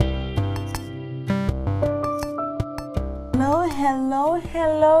Hello,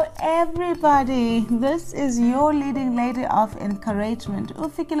 everybody. This is your leading lady of encouragement,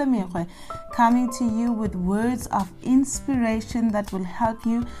 Ufikile Mekwe, coming to you with words of inspiration that will help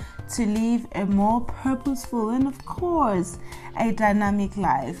you to live a more purposeful and, of course, a dynamic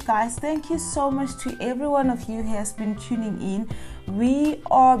life. Guys, thank you so much to every one of you who has been tuning in. We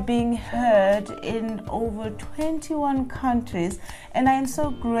are being heard in over 21 countries, and I am so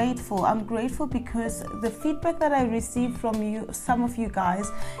grateful. I'm grateful because the feedback that I received from you, some of you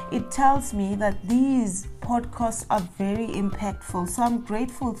guys, it tells me that these podcasts are very impactful. So I'm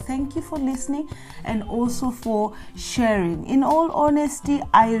grateful. Thank you for listening and also for sharing. In all honesty,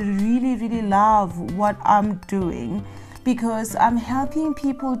 I really love what I'm doing, because I'm helping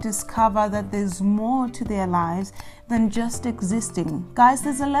people discover that there's more to their lives than just existing. Guys,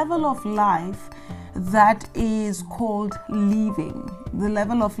 there's a level of life that is called living, the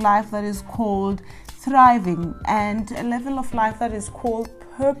level of life that is called thriving, and a level of life that is called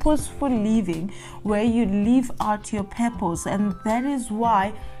purposeful living, where you live out your purpose. And that is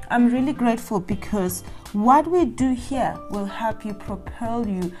why I'm really grateful, because what we do here will help you propel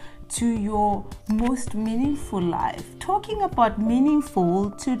you to your most meaningful life. Talking about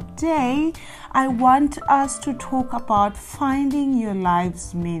meaningful, today I want us to talk about finding your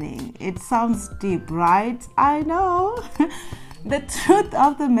life's meaning. It sounds deep, right? I know. The truth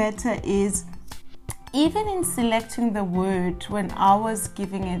of the matter is, even in selecting the word, when I was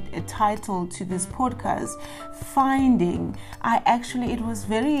giving it a title to this podcast, finding, it was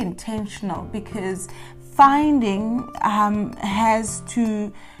very intentional, because finding has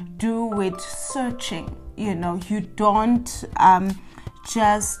to do with searching. You don't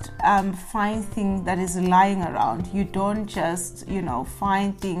just find thing that is lying around. You don't just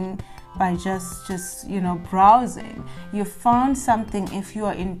find thing by just browsing. You found something if you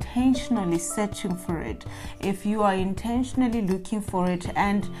are intentionally searching for it, if you are intentionally looking for it.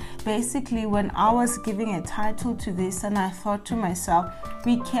 And basically, when I was giving a title to this, and I thought to myself,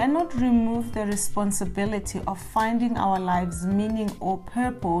 we cannot remove the responsibility of finding our lives meaning or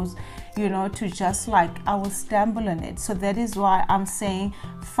purpose, to just I will stumble on it. So that is why I'm saying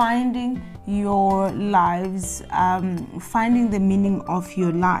finding your lives, finding the meaning of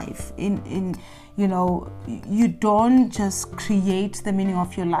your life. You don't just create the meaning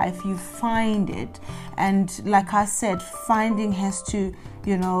of your life, you find it. And like I said, finding has to,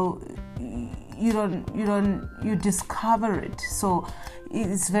 you discover it. So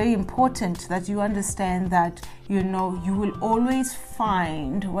it's very important that you understand that you will always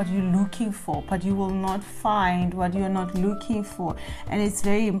find what you're looking for, but you will not find what you're not looking for. And it's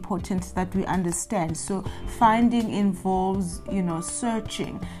very important that we understand. So finding involves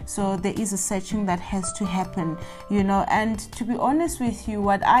searching. So there is a searching that has to happen, and to be honest with you,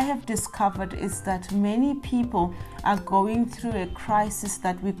 what I have discovered is that many people are going through a crisis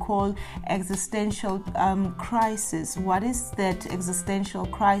that we call existential crisis. What is that existential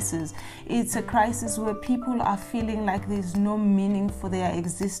crisis? It's a crisis where people are feeling like there's no meaning for their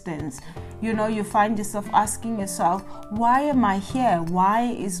existence. You find yourself asking yourself, why am I here? Why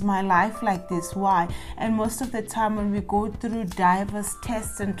is my life like this? Why? And most of the time, when we go through diverse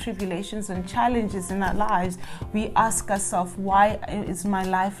tests and tribulations and challenges in our lives, we ask ourselves, why is my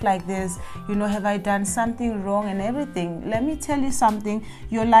life like this? Have I done something wrong and everything? Let me tell you something.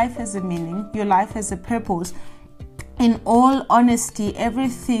 Your life has a meaning. Your life has a purpose. In all honesty,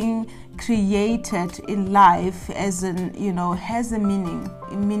 everything created in life has a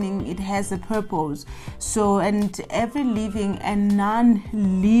meaning, it has a purpose. So, and every living and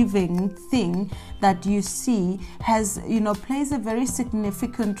non-living thing that you see has plays a very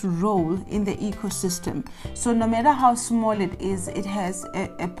significant role in the ecosystem. So no matter how small it is, it has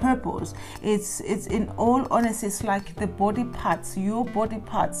a purpose. It's in all honesty, it's like the body parts, your body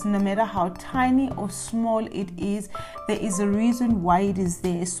parts, no matter how tiny or small it is, there is a reason why it is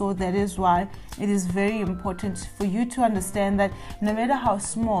there. So that is why it is very important for you to understand that no matter how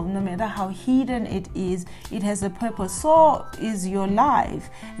small, no matter how hidden it is, it has a purpose. So is your life.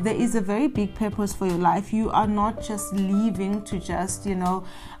 There is a very big purpose for your life. You are not just living to just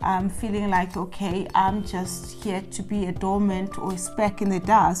feeling like, okay, I'm just here to be a dormant or a speck in the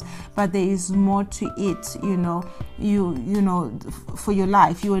dust, but there is more to it. For your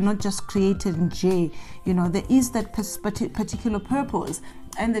life, you are not just created in J. There is that particular purpose.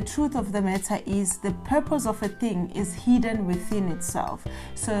 And the truth of the matter is the purpose of a thing is hidden within itself.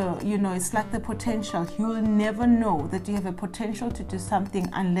 So, it's like the potential. You will never know that you have a potential to do something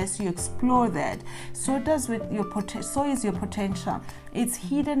unless you explore that. So is your potential. It's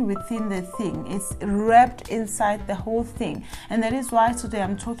hidden within the thing. It's wrapped inside the whole thing. And that is why today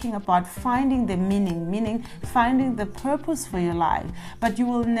I'm talking about finding the meaning finding the purpose for your life. But you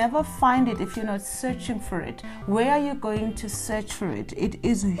will never find it if you're not searching for it. Where are you going to search for it? It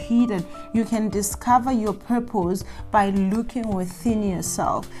is hidden. You can discover your purpose by looking within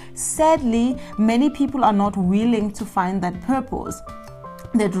yourself. Sadly, many people are not willing to find that purpose.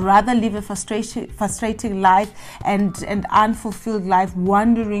 They'd rather live a frustrating life and unfulfilled life,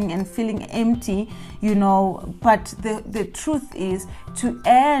 wandering and feeling empty, But the truth is, to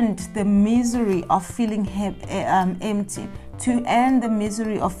end the misery of feeling empty, to end the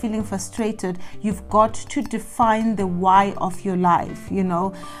misery of feeling frustrated, you've got to define the why of your life,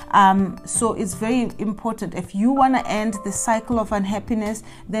 So it's very important. If you want to end the cycle of unhappiness,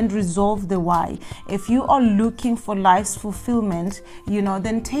 then resolve the why. If you are looking for life's fulfillment,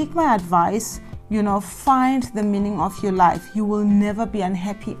 then take my advice. Find the meaning of your life. You will never be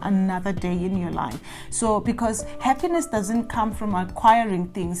unhappy another day in your life. So, because happiness doesn't come from acquiring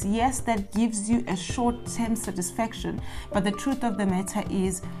things. Yes, that gives you a short-term satisfaction. But the truth of the matter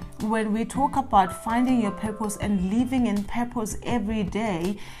is, when we talk about finding your purpose and living in purpose every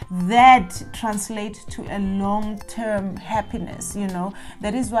day, that translates to a long-term happiness,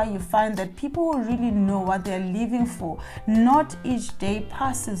 That is why you find that people who really know what they're living for, not each day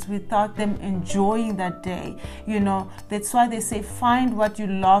passes without them enjoying that day, That's why they say, find what you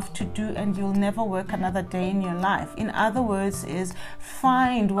love to do and you'll never work another day in your life. In other words, is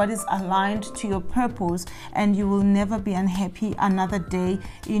find what is aligned to your purpose and you will never be unhappy another day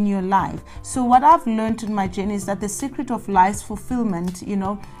in your life. So what I've learned in my journey is that the secret of life's fulfillment,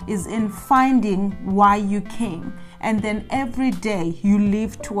 is in finding why you came. And then every day you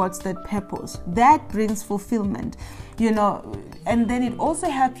live towards that purpose. That brings fulfillment, and then it also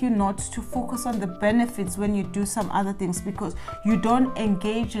helps you not to focus on the benefits when you do some other things, because you don't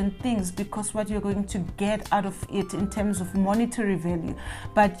engage in things because what you're going to get out of it in terms of monetary value,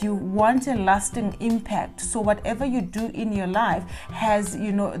 but you want a lasting impact. So whatever you do in your life has,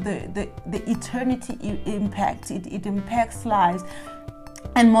 the eternity impact. It impacts lives.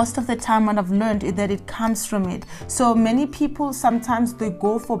 And most of the time what I've learned is that it comes from it. So many people, sometimes they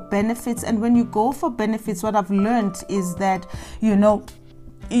go for benefits. And when you go for benefits, what I've learned is that, you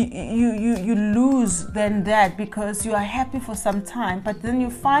lose then that, because you are happy for some time, but then you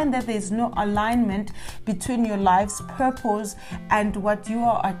find that there's no alignment between your life's purpose and what you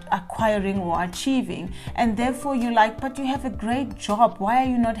are acquiring or achieving. And therefore you're like, but you have a great job, why are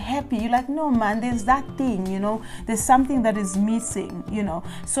you not happy? You're like, no man, there's that thing, there's something that is missing,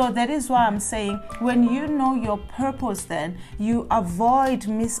 So that is why I'm saying, when you know your purpose, then you avoid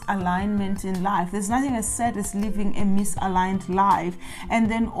misalignment in life. There's nothing as sad as living a misaligned life. And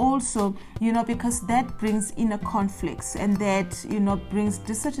then also, because that brings inner conflicts, and that, brings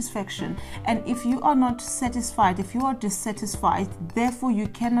dissatisfaction. And if you are not satisfied, if you are dissatisfied, therefore you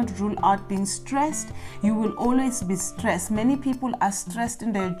cannot rule out being stressed. You will always be stressed. Many people are stressed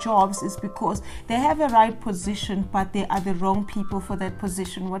in their jobs is because they have a right position, but they are the wrong people for that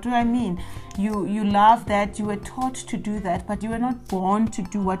position. What do I mean? You love that, you were taught to do that, but you were not born to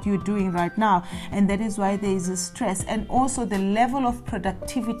do what you're doing right now. And that is why there is a stress. And also the level of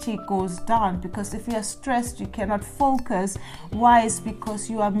productivity goes down, because if you are stressed, you cannot focus. Why? It's because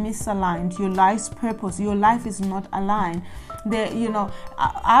you are misaligned. Your life's purpose, your life is not aligned.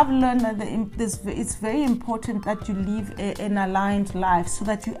 I've learned that it's very important that you live an aligned life, so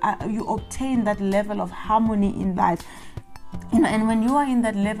that you obtain that level of harmony in life. And when you are in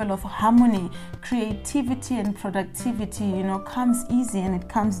that level of harmony, creativity and productivity, comes easy, and it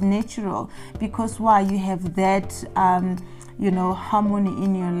comes natural, because why? You have that harmony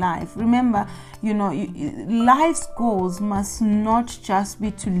in your life. Remember, life's goals must not just be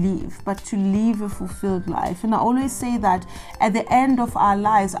to live, but to live a fulfilled life. And I always say that at the end of our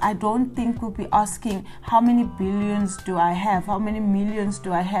lives, I don't think we'll be asking, how many billions do I have? How many millions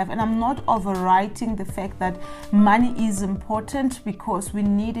do I have? And I'm not overwriting the fact that money is important, because we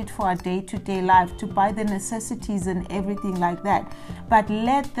need it for our day-to-day life, to buy the necessities and everything like that. But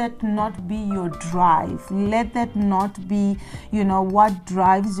let that not be your drive. Let that not be what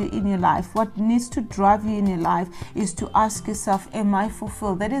drives you in your life. What needs to drive you in your life is to ask yourself, am I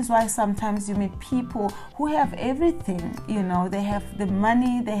fulfilled? That is why sometimes you meet people who have everything, they have the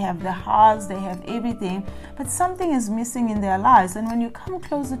money, they have the house, they have everything, but something is missing in their lives. And when you come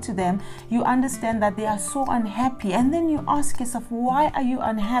closer to them, you understand that they are so unhappy. And then you ask yourself, why are you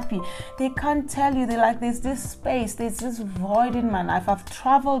unhappy? They can't tell you. They're like, there's this space, there's this void in my life. I've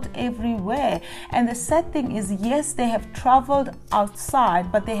traveled everywhere. And the sad thing is, yes, they have traveled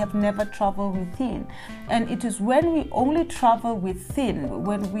outside, but they have never traveled within. And it is when we only travel within,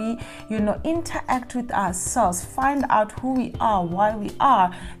 when we, interact with ourselves, find out who we are, why we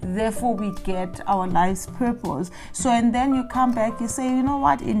are, therefore we get our life's purpose. So, and then you come back, you say, you know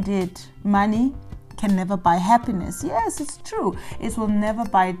what, indeed, money can never buy happiness. Yes, it's true. It will never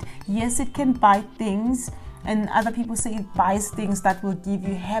buy it. Yes, it can buy things, and other people say it buys things that will give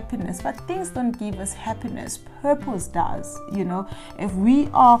you happiness, but things don't give us happiness. Purpose does. If we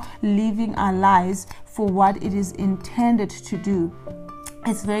are living our lives for what it is intended to do,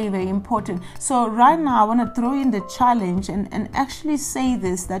 it's very, very important. So right now I want to throw in the challenge and actually say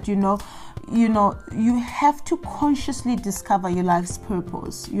this, that you have to consciously discover your life's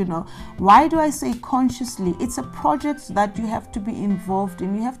purpose. Why do I say consciously? It's a project that you have to be involved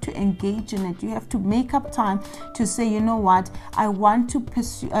in. You have to engage in it. You have to make up time to say, you know what, I want to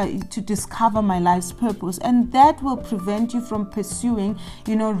pursue, to discover my life's purpose, and that will prevent you from pursuing,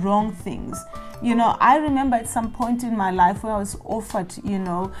 wrong things. I remember at some point in my life where I was offered,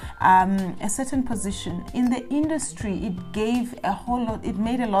 a certain position in the industry. It gave a whole lot, it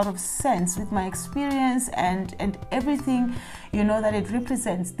made a lot of sense with my experience and everything, that it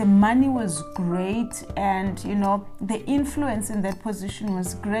represents. The money was great, and, the influence in that position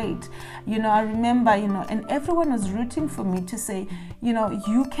was great. I remember, and everyone was rooting for me to say,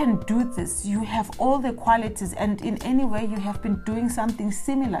 you can do this. You have all the qualities, and in any way you have been doing something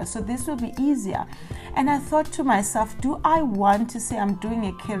similar, so this will be easier. And I thought to myself, do I want to say I'm doing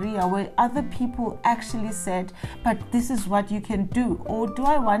a career where other people actually said, but this is what you can do? Or do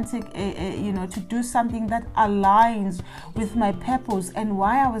I want to, to do something that aligns with my purpose and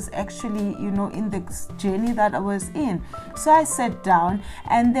why I was actually, in the journey that I was in? So I sat down,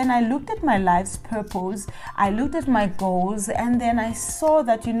 and then I looked at my life's purpose. I looked at my goals, and then I saw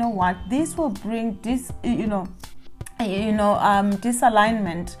that, this will bring this,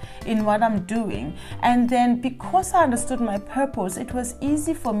 disalignment in what I'm doing. And then because I understood my purpose, it was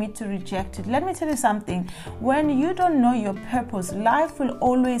easy for me to reject it. Let me tell you something. When you don't know your purpose, life will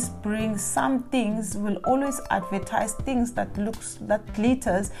always bring some things, will always advertise things that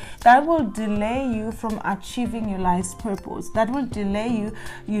glitters, that will delay you from achieving your life's purpose, that will delay you,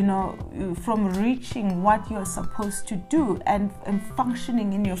 from reaching what you're supposed to do and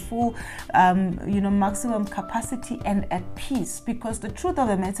functioning in your full, maximum capacity and at peace. Because the truth of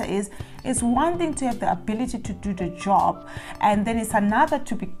the matter is, it's one thing to have the ability to do the job, and then it's another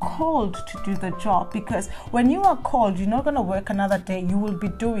to be called to do the job. Because when you are called, you're not going to work another day. You will be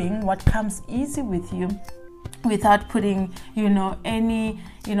doing what comes easy with you, without putting, any,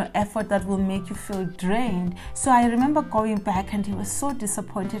 effort that will make you feel drained. So I remember going back, and he was so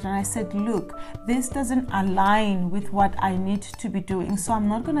disappointed, and I said, look, this doesn't align with what I need to be doing, so I'm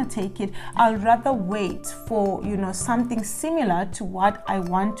not going to take it. I'll rather wait for, something similar to what I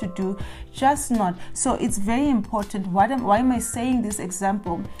want to do, just not. So it's very important. Why am I saying this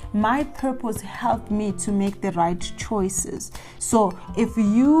example? My purpose helped me to make the right choices. So if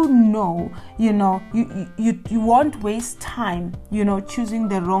you won't waste time, choosing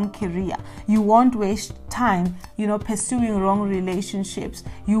the wrong career. You won't waste time, pursuing wrong relationships.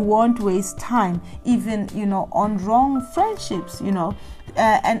 You won't waste time even, on wrong friendships,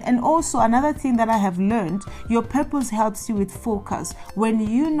 And also another thing that I have learned, your purpose helps you with focus. When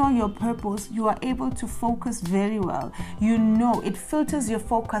you know your purpose, you are able to focus very well. It filters your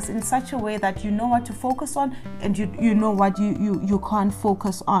focus in such a way that you know what to focus on, and you know what you can't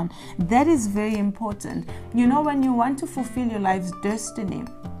focus on. That is very important. When you want to fulfill your life's destiny,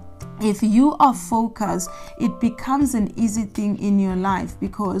 if you are focused, it becomes an easy thing in your life,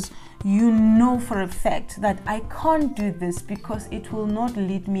 because you know for a fact that I can't do this because it will not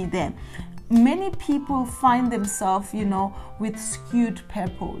lead me there. Many people find themselves, with skewed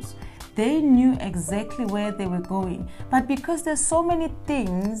purpose. They knew exactly where they were going. But because there's so many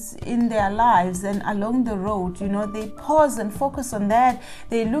things in their lives and along the road, they pause and focus on that.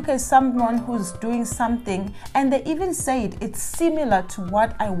 They look at someone who's doing something and they even say it's similar to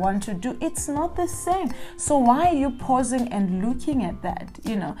what I want to do. It's not the same. So why are you pausing and looking at that?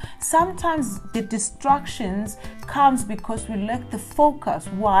 Sometimes the distractions comes because we lack the focus.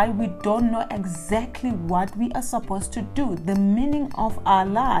 Why? We don't know exactly what we are supposed to do, the meaning of our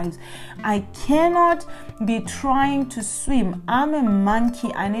lives. I cannot be trying to swim. I'm a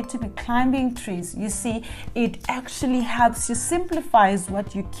monkey. I need to be climbing trees. You see, it actually helps you, simplifies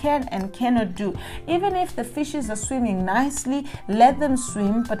what you can and cannot do. Even if the fishes are swimming nicely, let them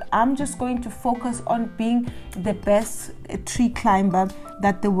swim, but I'm just going to focus on being the best tree climber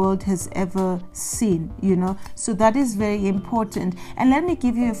that the world has ever seen, So that is very important. And let me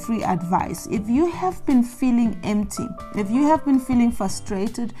give you a free advice. If you have been feeling empty, if you have been feeling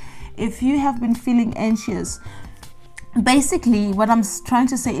frustrated, if you have been feeling anxious, basically what I'm trying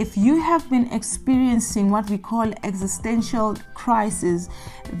to say, if you have been experiencing what we call existential crisis,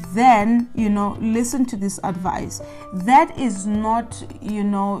 then listen to this advice. That is not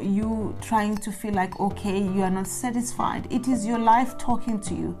you trying to feel like, okay, you are not satisfied. It is your life talking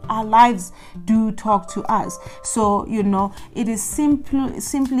to you. Our lives do talk to us. So it is simply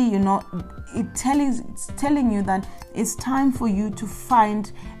it's telling you that it's time for you to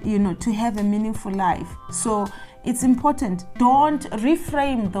find, to have a meaningful life. So it's important. Don't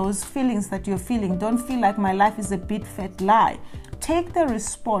reframe those feelings that you're feeling. Don't feel like my life is a big fat lie. Take the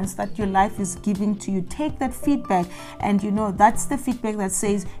response that your life is giving to you. Take that feedback, and that's the feedback that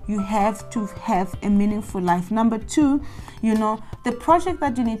says you have to have a meaningful life. Number two, the project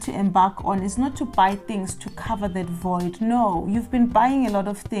that you need to embark on is not to buy things to cover that void. No, you've been buying a lot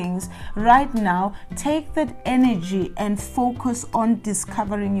of things. Right now, take that energy and focus on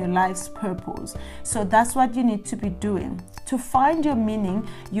discovering your life's purpose. So that's what you need to be doing. To find your meaning,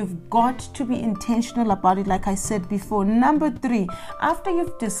 you've got to be intentional about it, like I said before. Number three, after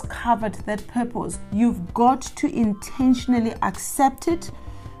you've discovered that purpose, you've got to intentionally accept it,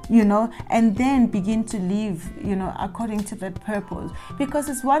 and then begin to live, according to that purpose. Because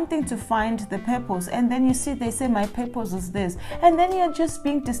it's one thing to find the purpose, and then they say my purpose is this, and then you're just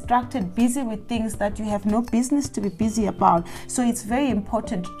being distracted, busy with things that you have no business to be busy about. So it's very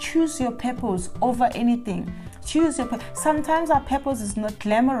important. Choose your purpose over anything. Sometimes our purpose is not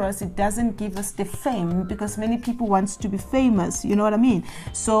glamorous. It doesn't give us the fame, because many people want to be famous. You know what I mean?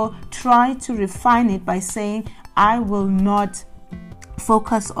 So try to refine it by saying, I will not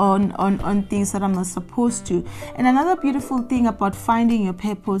focus on things that I'm not supposed to. And another beautiful thing about finding your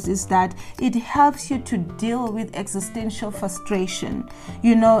purpose is that it helps you to deal with existential frustration.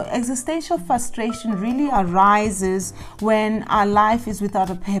 Existential frustration really arises when our life is without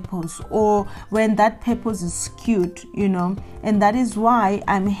a purpose, or when that purpose is skewed, and that is why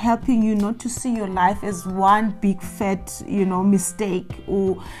I'm helping you not to see your life as one big fat mistake,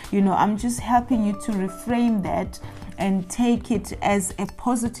 or I'm just helping you to reframe that and take it as a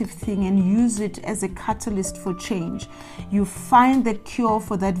positive thing and use it as a catalyst for change. You find the cure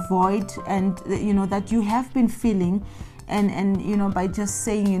for that void, and that you have been feeling, and by just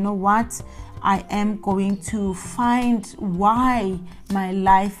saying, what, I am going to find why my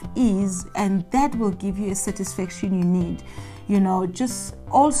life is, and that will give you a satisfaction you need. Just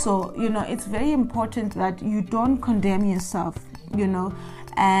also, it's very important that you don't condemn yourself,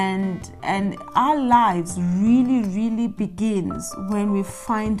 and our lives really begins when we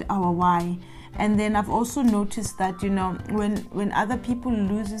find our why. And then I've also noticed that when other people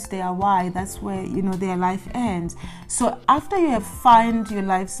loses their why, that's where their life ends. So after you have found your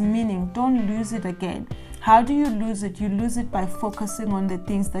life's meaning, don't lose it again. How do you lose it? You lose it by focusing on the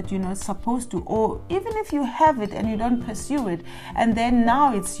things that you're not supposed to, or even if you have it and you don't pursue it, and then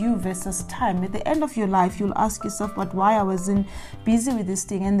now it's you versus time. At the end of your life, you'll ask yourself, but why I wasn't busy with this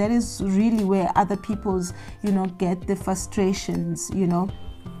thing? And that is really where other people's get the frustrations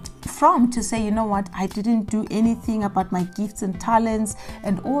from, to say, what, I didn't do anything about my gifts and talents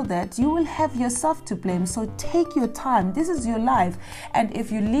and all that. You will have yourself to blame. So take your time. This is your life, and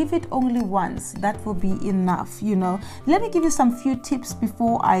if you live it only once, that will be enough. Let me give you some few tips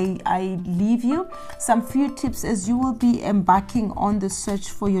before I leave you. Some few tips as you will be embarking on the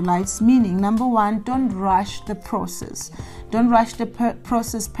search for your life's meaning. Number one, don't rush the process. Don't rush the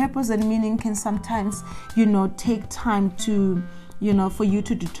process. Purpose and meaning can sometimes take time to for you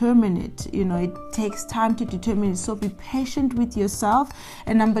to determine it. It takes time to determine it. So be patient with yourself.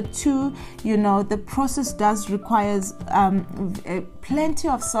 And number 2, the process does requires plenty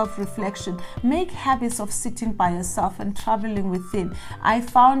of self-reflection. Make habits of sitting by yourself and traveling within. I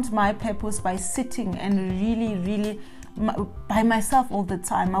found my purpose by sitting and really by myself all the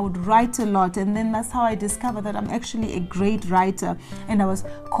time. I would write a lot, and then that's how I discovered that I'm actually a great writer, and I was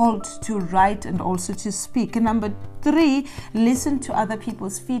called to write and also to speak. And number 3, listen to other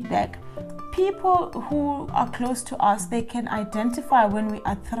people's feedback. People who are close to us, they can identify when we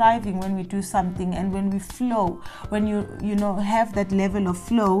are thriving, when we do something, and when we flow, when you have that level of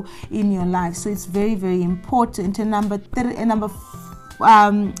flow in your life. So it's very, very important. And number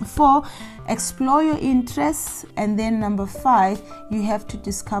 4, explore your interests. And then number 5, you have to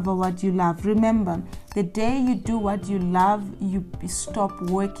discover what you love. Remember, the day you do what you love, you stop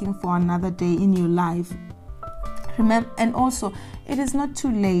working for another day in your life. Remember, and also, it is not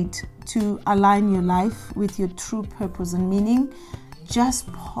too late to align your life with your true purpose and meaning.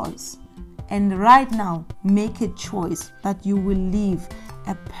 Just pause and right now make a choice that you will live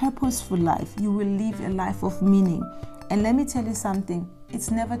a purposeful life. You will live a life of meaning. And let me tell you something, it's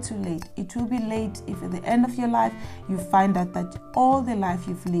never too late. It will be late if at the end of your life you find out that all the life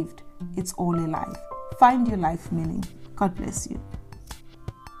you've lived, it's all a lie. Find your life meaning. God bless you.